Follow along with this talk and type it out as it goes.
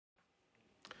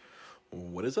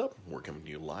What is up? We're coming to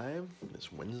you live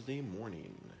this Wednesday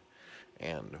morning,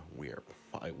 and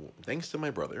thanks to my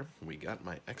brother, we got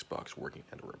my Xbox working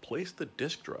and replaced the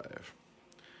disk drive.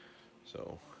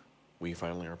 So we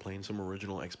finally are playing some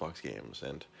original Xbox games,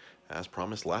 and as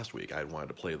promised last week, I wanted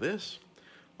to play this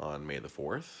on May the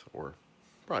 4th, or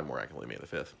probably more accurately May the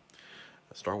 5th,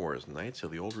 Star Wars Knights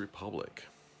of the Old Republic.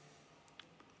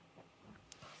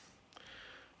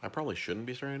 I probably shouldn't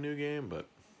be starting a new game, but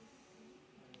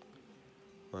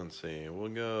let's see, we'll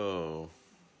go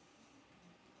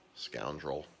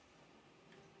Scoundrel.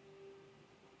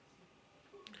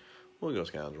 We'll go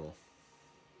Scoundrel.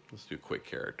 Let's do quick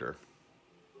character.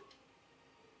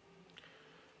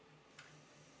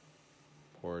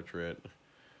 Portrait.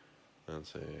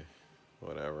 Let's see,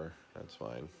 whatever, that's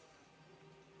fine.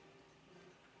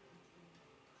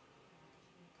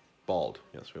 Bald.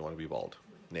 Yes, we want to be bald.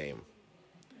 Name.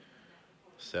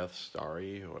 Seth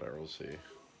Starry, whatever, we'll see.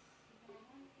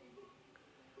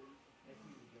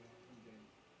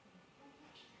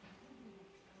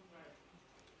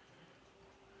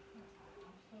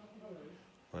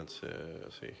 Let's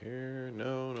see here.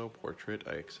 No portrait.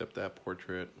 I accept that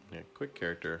portrait. Yeah, quick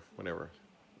character, whatever.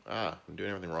 I'm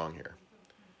doing everything wrong here.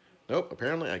 Nope,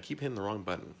 apparently I keep hitting the wrong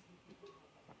button.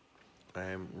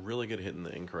 I'm really good at hitting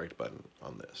the incorrect button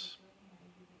on this.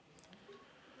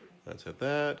 Let's hit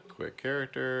that. Quick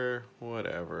character,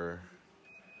 whatever.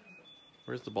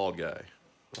 Where's the bald guy?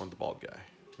 I want the bald guy.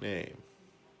 Name.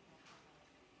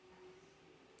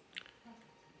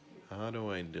 How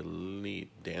do I delete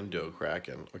Dando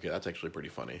Kraken? Okay, that's actually pretty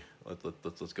funny.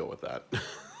 Let's go with that.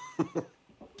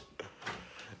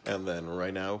 And then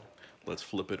right now, let's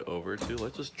flip it over to,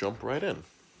 let's just jump right in.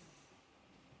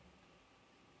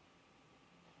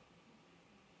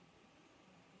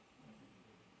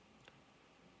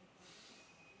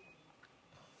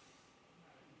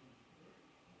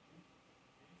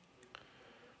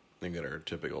 Then get our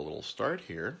typical little start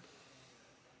here.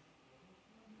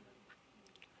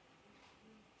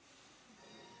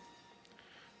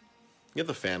 Get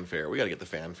the fanfare. We gotta get the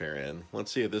fanfare in.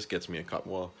 Let's see if this gets me a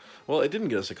well, it didn't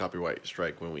get us a copyright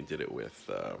strike when we did it with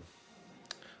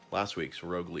last week's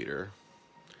Rogue Leader.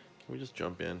 Can we just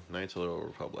jump in? Knights of the Old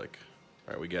Republic.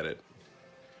 All right, we get it.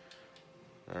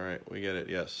 All right, we get it.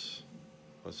 Yes.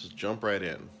 Let's just jump right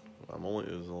in.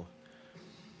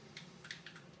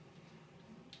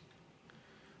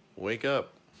 Wake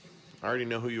up. I already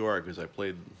know who you are because I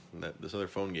played this other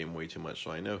phone game way too much,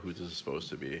 so I know who this is supposed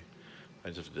to be. I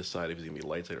just have to decide if he's going to be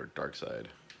light side or dark side.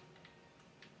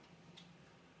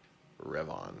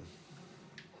 Revon.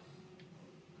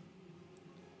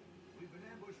 We've been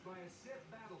ambushed by a Sith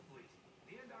battle fleet.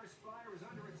 The Endar Spire is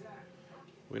under attack.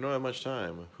 We don't have much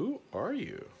time. Who are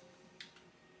you?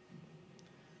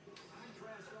 I'm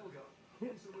Trask Olga,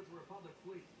 ensign with the Republic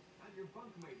fleet. I'm your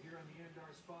bunkmate here on the Endar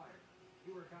Spire.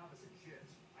 You work opposite ships.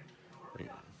 Hurry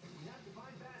up. We have to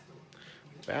find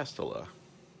Bastila. Bastila.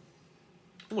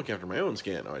 I'm looking after my own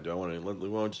skin. Oh, do I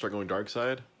want to start going dark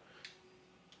side?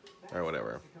 Or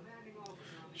whatever.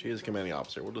 She is a commanding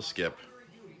officer. We'll just skip.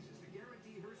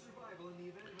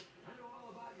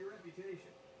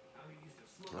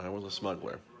 I was a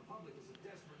smuggler.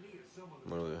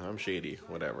 I'm shady.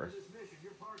 Whatever.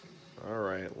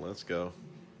 Alright, let's go.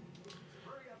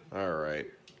 Alright.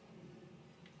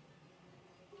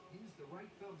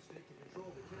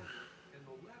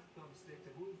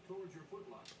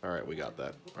 Alright, we got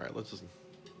that. Alright, let's just...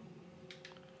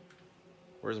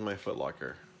 Where's my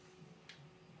footlocker?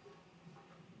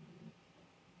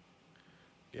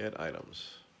 Get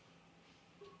items.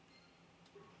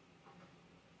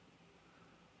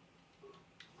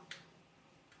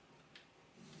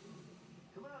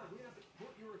 Come on, we have to put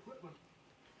your equipment.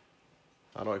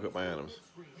 How do I equip my items?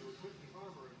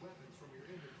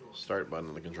 Start button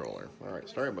on the controller. Alright,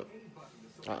 start button.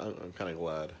 I'm kind of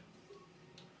glad.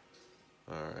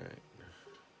 Alright.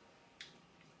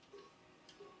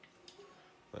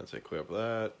 Let's equip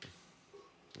that.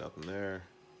 Nothing there.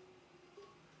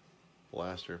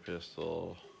 Blaster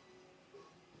pistol.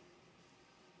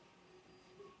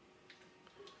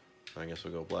 I guess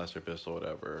we'll go blaster pistol,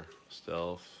 whatever.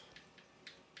 Stealth.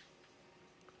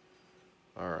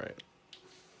 Alright.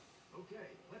 Okay,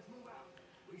 let's move out.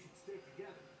 We should stick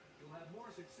together. You'll have more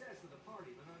success with a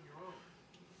party than on your own.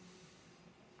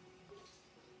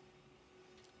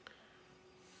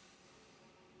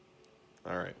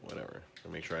 Alright, whatever.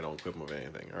 I'll make sure I don't equip him with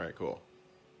anything. Alright, cool.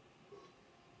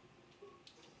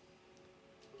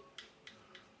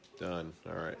 Done.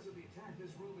 Alright. Because of the attack,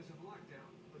 this room is in lockdown.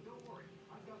 But don't worry,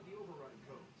 I've got the override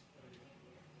codes.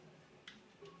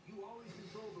 You always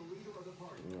control the leader of the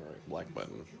party. Alright, black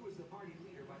button. You as the party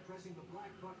leader by pressing the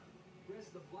black button. Press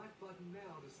the black button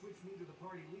now to switch me to the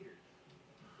party leader.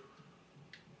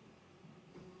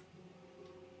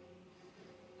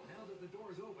 Now that the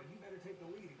door's open, you better take the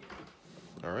lead again.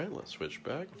 All right, let's switch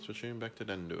back. Switching back to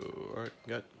Dendo. All right,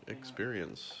 got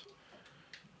experience.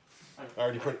 I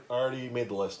already made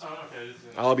the list. Oh, okay.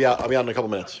 I'll be out in a couple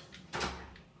minutes. This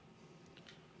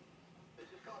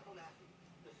is Corporal Nasty.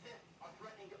 The Sith are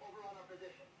threatening to overrun our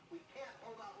position. We can't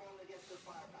hold out long against their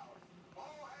firepower.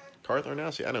 All hands. Karth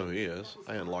Arnasi, I know who he is.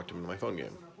 I unlocked him in my phone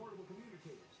game. On our portable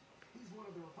communicators. He's one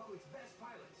of the Republic's best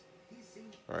pilots. He's seen.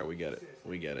 All right, we get it.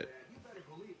 We get it. You better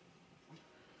believe it.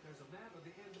 There's a map of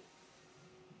the end.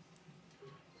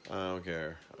 I don't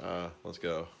care. Let's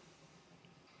go.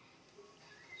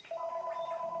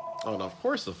 Oh, and of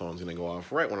course the phone's gonna go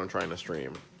off right when I'm trying to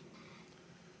stream.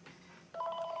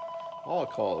 I'll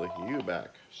call you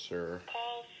back, sir.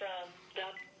 Call from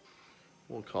Dub.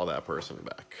 We'll call that person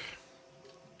back.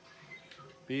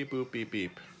 Beep, boop, beep,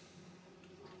 beep.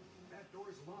 That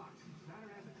door's locked. Matter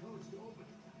have the codes to open it.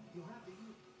 You'll have to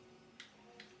use.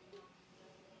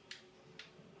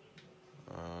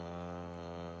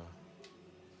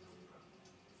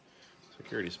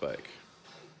 Security spike.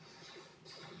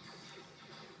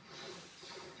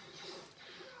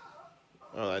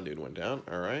 Oh, that dude went down.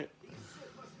 All right. This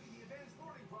ship must be the advanced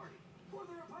boarding party for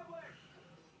the Republic.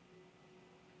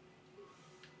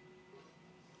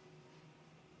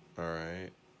 All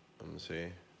right. Let me see.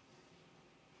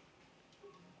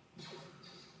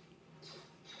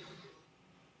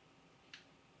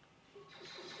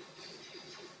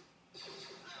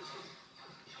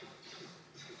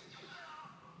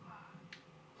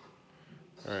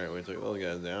 All right, we took those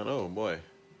guys down. Oh boy.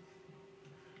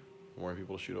 More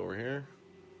people shoot over here.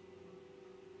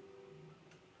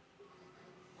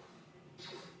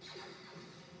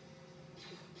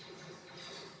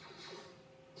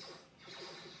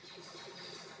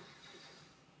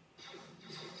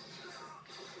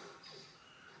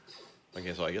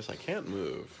 Okay, so I guess I can't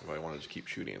move if I want to just keep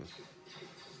shooting.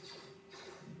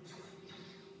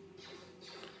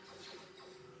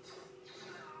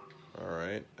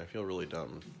 Alright, I feel really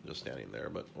dumb just standing there,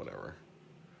 but whatever.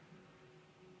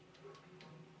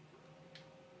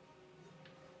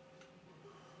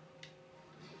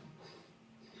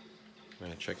 I'm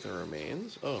gonna check the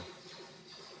remains. Oh.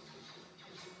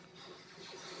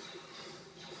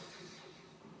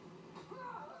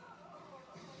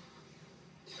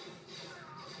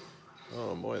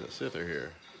 Oh boy, the Sith are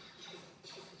here.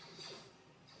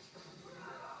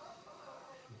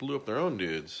 Blew up their own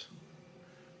dudes.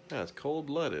 That's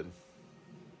cold-blooded.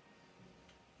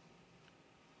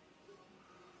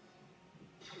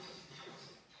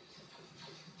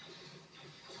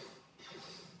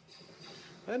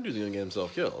 That dude's gonna get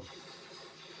himself killed.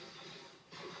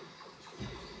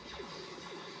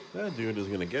 That dude is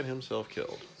gonna get himself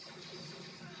killed.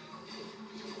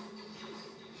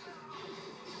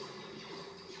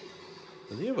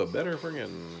 Does he have a better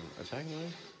friggin' attack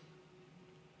knife?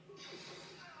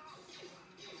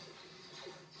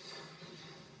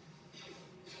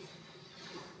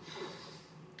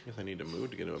 Guess I need to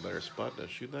move to get to a better spot to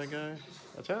shoot that guy.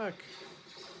 Attack!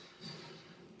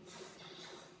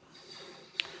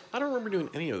 I don't remember doing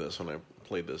any of this when I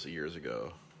played this years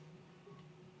ago.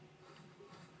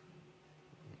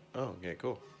 Oh, okay,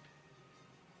 cool.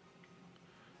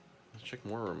 Let's check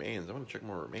more remains. I want to check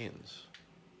more remains.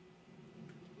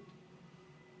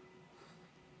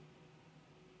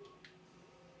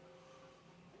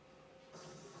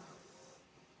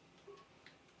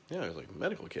 Yeah, there's like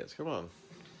medical kits. Come on.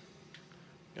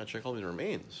 Gotta check all these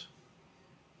remains.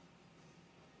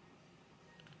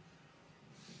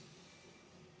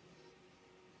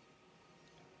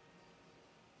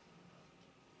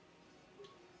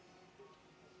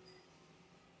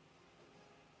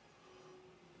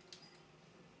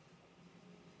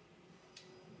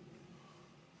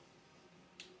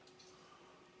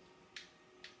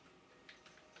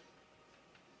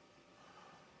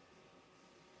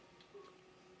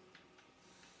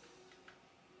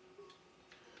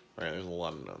 Alright, there's a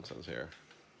lot of nonsense here.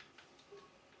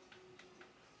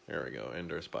 There we go,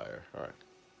 Endor Spire. Alright.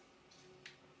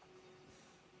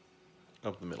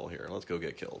 Up the middle here. Let's go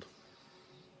get killed.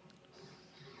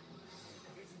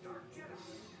 It's Dark Jedi.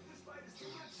 This fight is too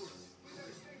much for us. We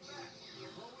better stay back.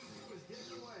 All we do is get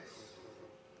in the way.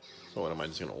 So what, am I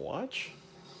just gonna watch?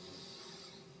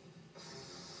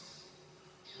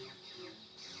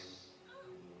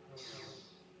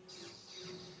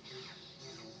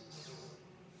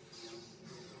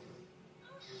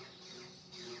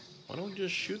 Why don't we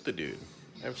just shoot the dude?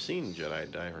 I've seen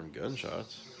Jedi die from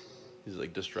gunshots. He's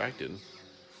like distracted.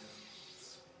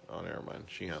 Oh, never mind.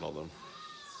 She handled them.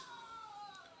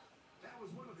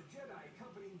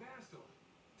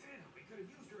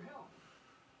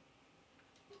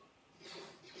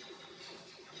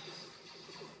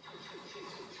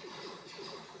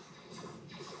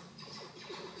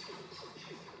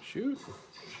 Shoot.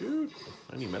 Shoot.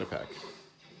 I need Metapack.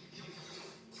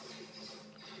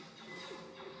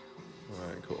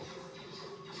 Alright, cool.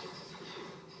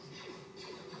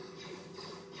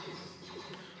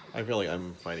 I feel like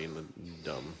I'm fighting the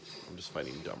dumb. I'm just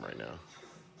fighting dumb right now.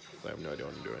 I have no idea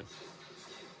what I'm doing.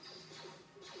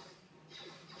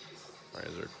 Alright,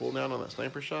 is there a cooldown on that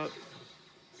sniper shot?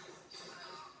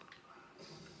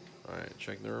 Alright,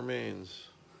 check the remains.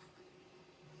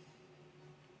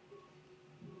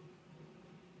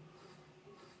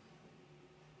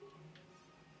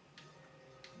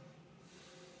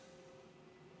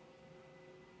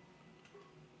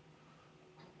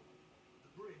 The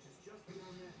bridge is just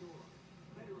beyond that door.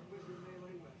 Better equip your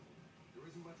melee weapon. There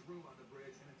isn't much room on the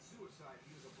bridge, and it's suicide to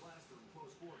use a blaster in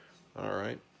close quarters.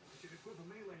 Alright. I should equip a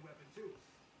melee weapon too.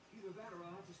 Either that or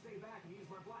I'll have to stay back and use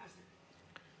my blaster.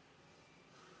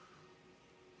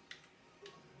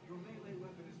 Your melee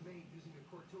weapon is made using a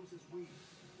cortosis weave.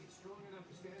 It's strong enough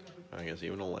to stand up I guess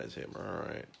even a lightsaber.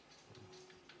 Alright.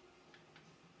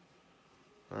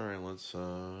 Alright, let's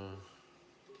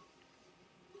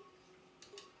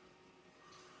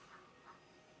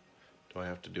do I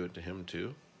have to do it to him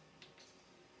too?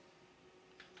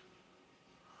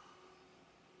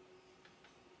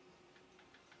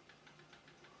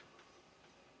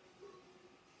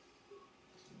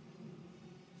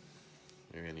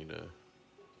 Maybe I need to.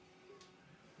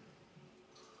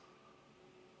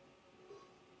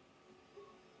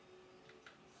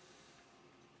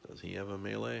 Does he have a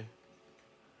melee?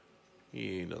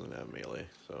 He doesn't have melee,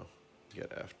 so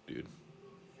get F, dude.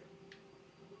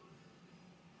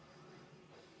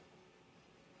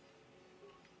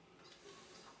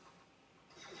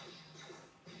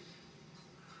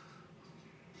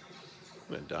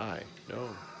 I'm gonna die. No.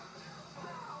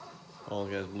 All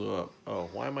the guys blew up. Oh,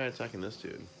 why am I attacking this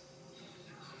dude?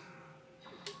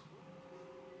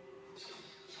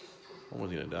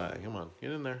 Almost gonna die. Come on,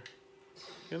 get in there.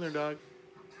 Get in there, dog.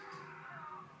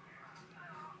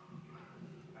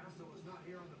 Bastille is not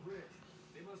here on the bridge.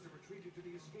 They must have retreated to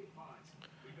the escape pods.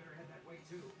 We better head that way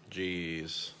too.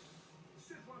 Jeez. The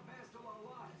Sith want Bastille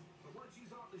alive, but once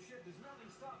she's off the ship, there's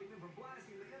nothing stopping them from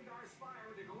blasting the Endar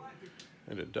Spire into galactic.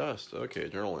 Into dust. Okay,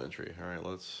 journal entry. All right,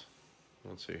 let's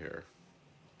see here.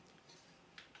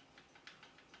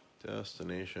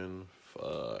 Destination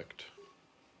fucked.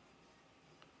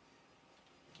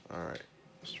 All right,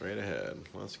 straight ahead.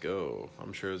 Let's go.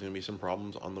 I'm sure there's gonna be some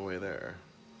problems on the way there.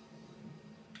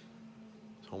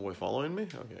 Is homeboy following me?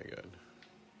 Okay, good.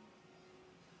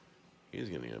 He's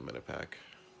getting a Metapack.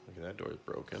 Look at that door's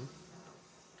broken.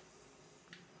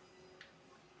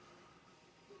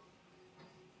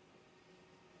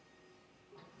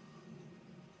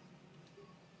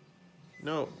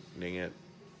 No, dang it.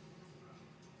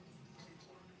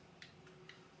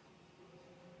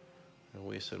 I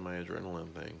wasted my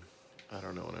adrenaline thing. I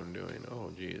don't know what I'm doing.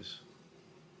 Oh, geez.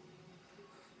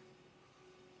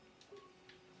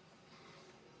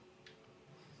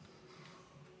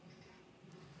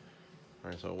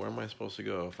 Alright, so where am I supposed to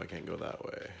go if I can't go that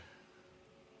way?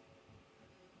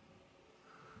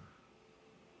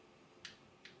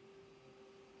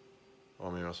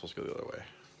 Oh, maybe I'm supposed to go the other way.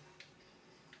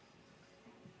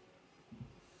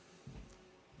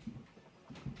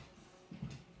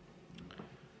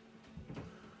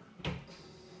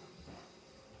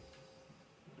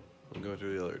 We'll go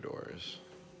through the other doors.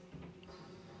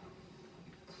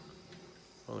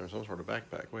 Oh, there's some sort of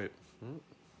backpack. Wait.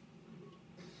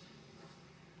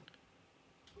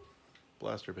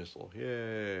 Blaster pistol.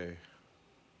 Yay.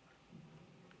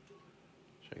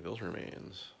 Check those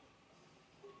remains.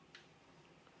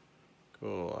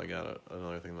 Cool. I got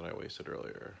another thing that I wasted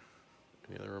earlier.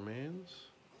 Any other remains?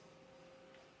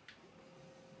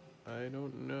 I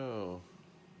don't know.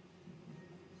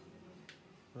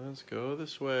 Let's go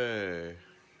this way.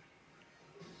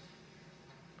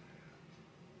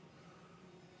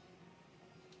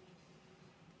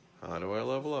 How do I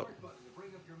level up?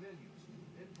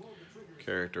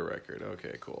 Character record.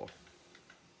 Okay, cool.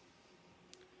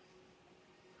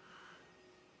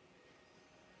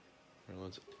 Right,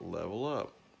 let's level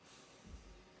up.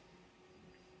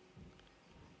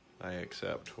 I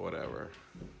accept whatever.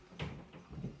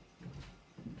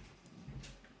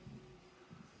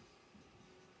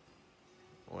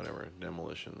 Whatever,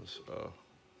 demolitions. Oh.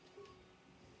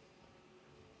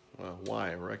 Well,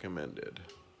 why? Recommended.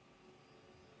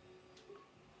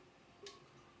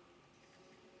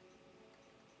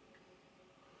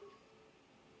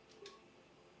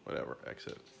 Whatever,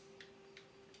 exit.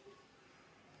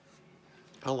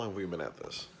 How long have we been at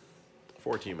this?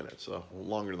 14 minutes, so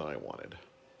longer than I wanted.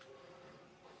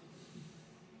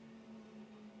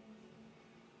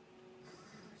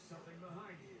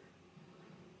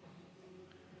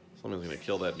 Someone's gonna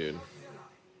kill that dude.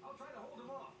 I'll try to hold him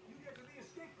off. You get to the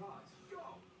escape pods.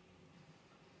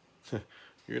 Go!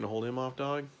 You're gonna hold him off,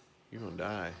 dog? You're gonna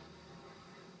die.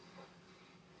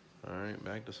 Alright,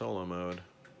 back to solo mode.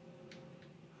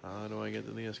 How do I get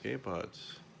to the escape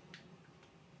pods?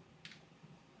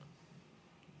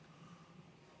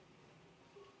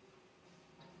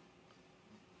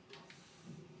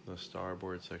 The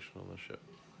starboard section of the ship.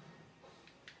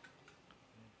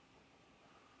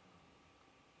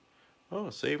 Oh,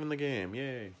 saving the game,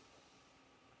 yay.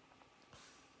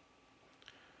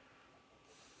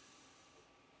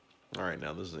 Alright,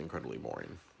 now this is incredibly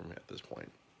boring for me at this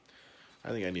point.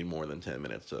 I think I need more than 10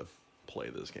 minutes to play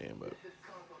this game, but... This is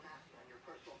Congo Nasty, I'm your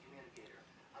personal communicator.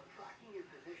 I'm tracking your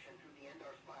position through the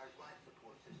Endar Spire's life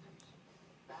support systems.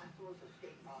 Basilos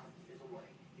escape pod is away.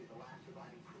 You're the last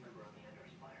surviving crew member on the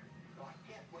Endar Spire. So I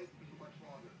can't wait for you much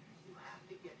longer. You have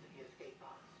to get to the escape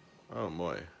pods. Oh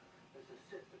boy. There's a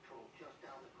Sith patrol just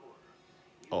down the corridor.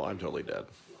 Oh, I'm totally dead.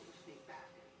 Be able to sneak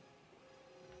past it.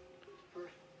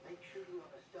 First, make sure you have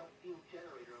a stealth fuel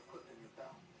generator equipped in your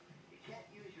belt. You can't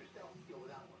use your stealth skill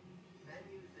without one. Then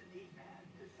use the D-pad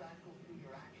to cycle through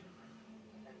your actions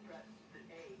and press the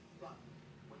A button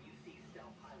when you see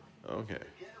stealth highlighted. Okay.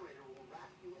 The generator will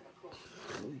wrap you in a cloak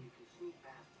so you can sneak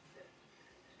past the Sith.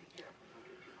 Just be careful, don't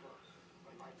get too close.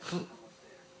 Or you might miss someone's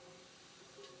there.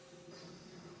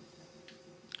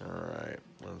 Alright,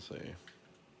 let's see.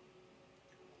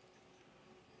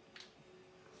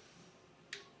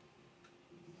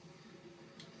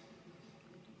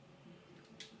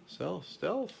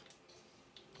 Stealth?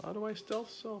 How do I stealth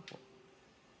self?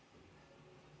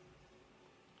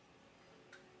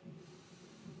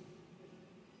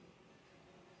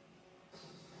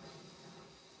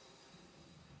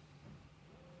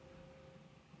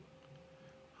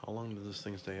 How long does this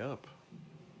thing stay up?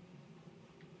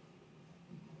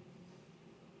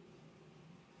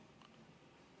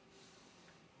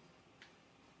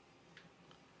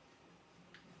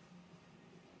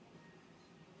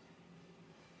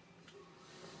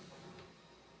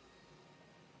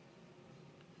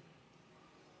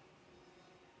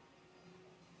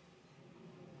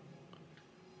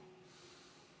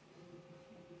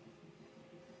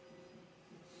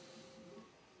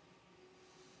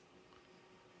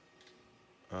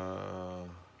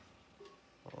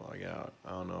 Log out.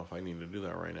 I don't know if I need to do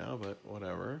that right now, but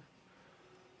whatever.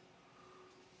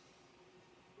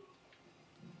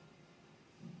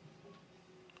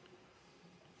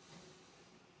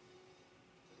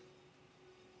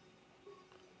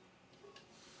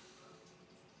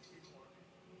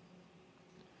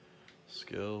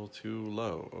 Skill too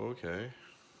low. Okay.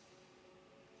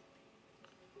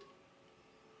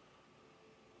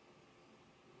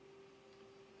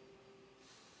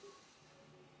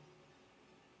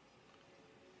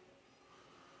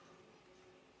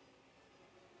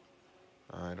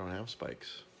 I don't have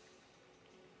spikes.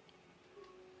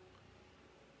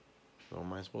 So what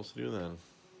am I supposed to do then?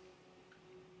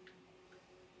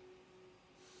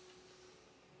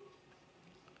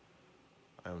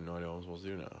 I have no idea what I'm supposed to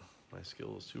do now. My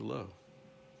skill is too low.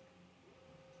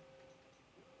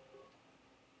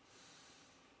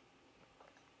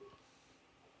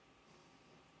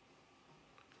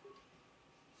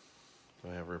 Do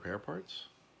I have repair parts?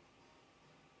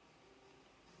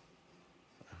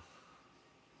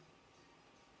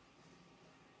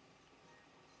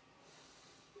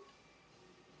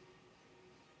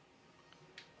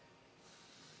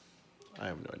 I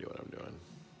have no idea what I'm doing.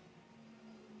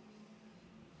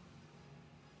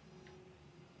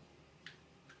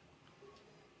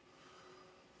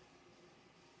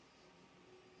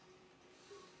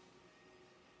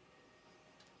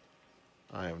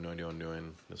 I have no idea what I'm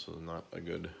doing. This was not a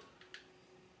good...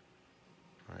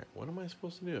 Alright, what am I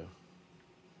supposed to do?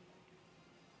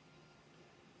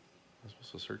 I'm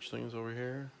supposed to search things over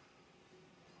here?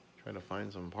 Try to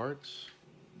find some parts?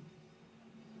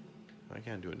 I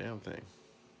can't do a damn thing.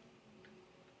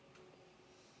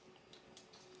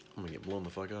 I'm gonna get blown the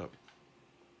fuck up.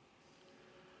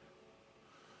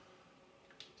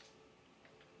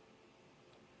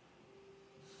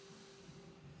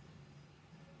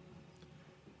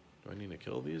 Do I need to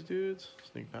kill these dudes?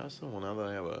 Sneak past them? Well, now that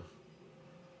I have a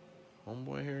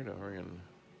homeboy here to friggin'...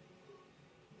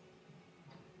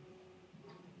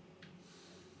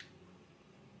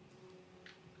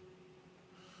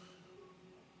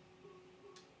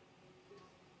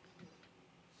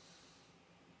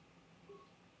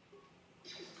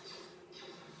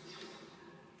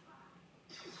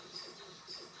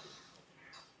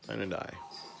 Time to die.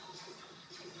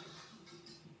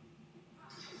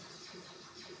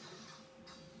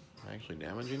 Am I actually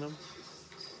damaging them?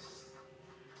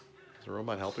 the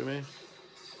robot helping me?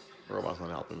 The robot's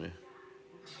not helping me.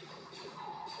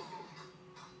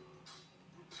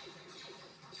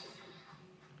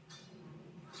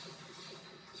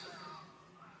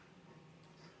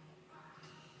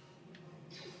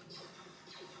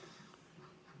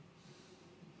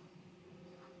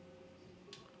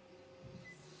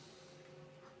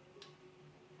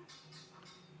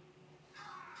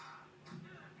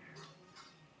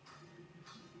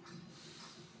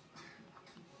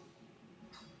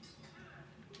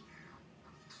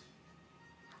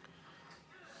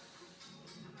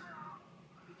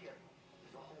 Be careful.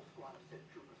 There's a whole squad of Sith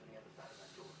troopers on the other side of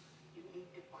that door. You need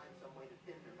to find some way to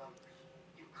thin their numbers.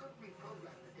 You could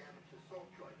reprogram the damaged assault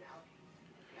droid to help you,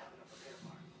 if you have enough repair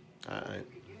parts. You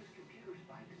could use computer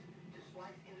spikes to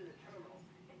splice into the terminal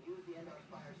and use the Endar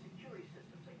Spire security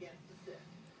systems against the Sith.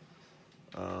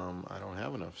 I don't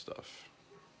have enough stuff.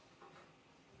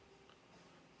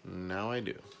 Now I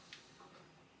do.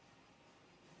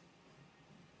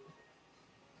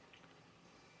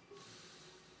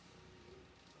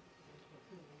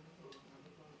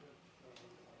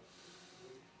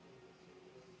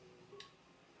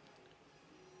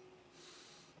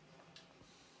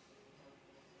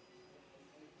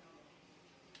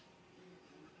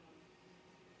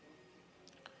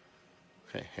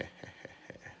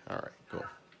 All right, cool.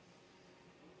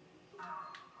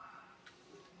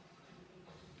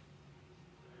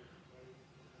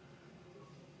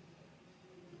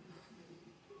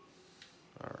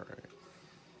 All right.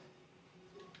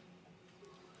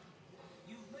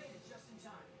 You've made it just in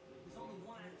time. There's only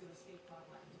one active escape pod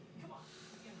left. Come on,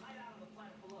 we can hide out on the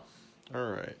planet below.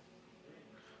 All right.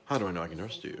 How do I know I can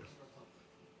trust you?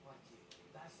 Like you,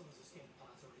 Basile's escape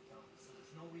pod's already gone, so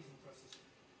there's no reason for us to.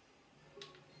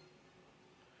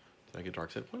 Did I get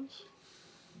dark side points?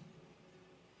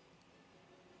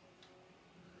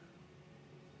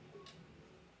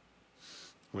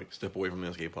 Wait, step away from the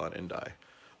escape pod and die.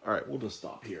 All right, we'll just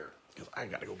stop here because I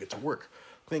gotta go get to work.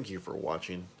 Thank you for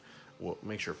watching. Well,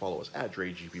 make sure to follow us at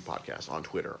DreGP Podcast on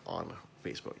Twitter, on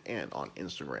Facebook, and on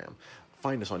Instagram.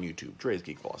 Find us on YouTube, Dre's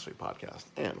Geek Philosophy Podcast,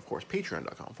 and of course,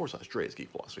 patreon.com/Dre's Geek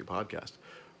Philosophy Podcast.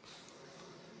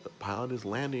 The pod is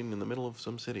landing in the middle of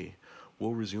some city.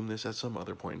 We'll resume this at some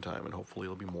other point in time, and hopefully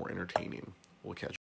it'll be more entertaining. We'll catch you.